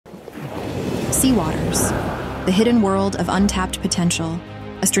Seawaters, the hidden world of untapped potential,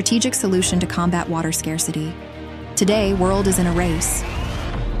 a strategic solution to combat water scarcity. Today, world is in a race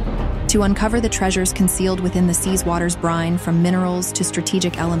to uncover the treasures concealed within the sea's water's brine, from minerals to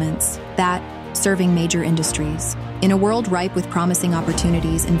strategic elements that serving major industries. In a world ripe with promising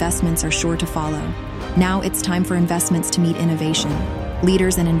opportunities, investments are sure to follow. Now it's time for investments to meet innovation.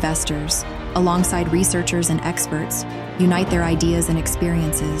 Leaders and investors, alongside researchers and experts, unite their ideas and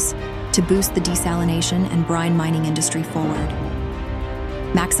experiences to boost the desalination and brine mining industry forward,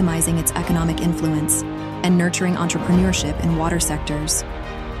 maximizing its economic influence and nurturing entrepreneurship in water sectors.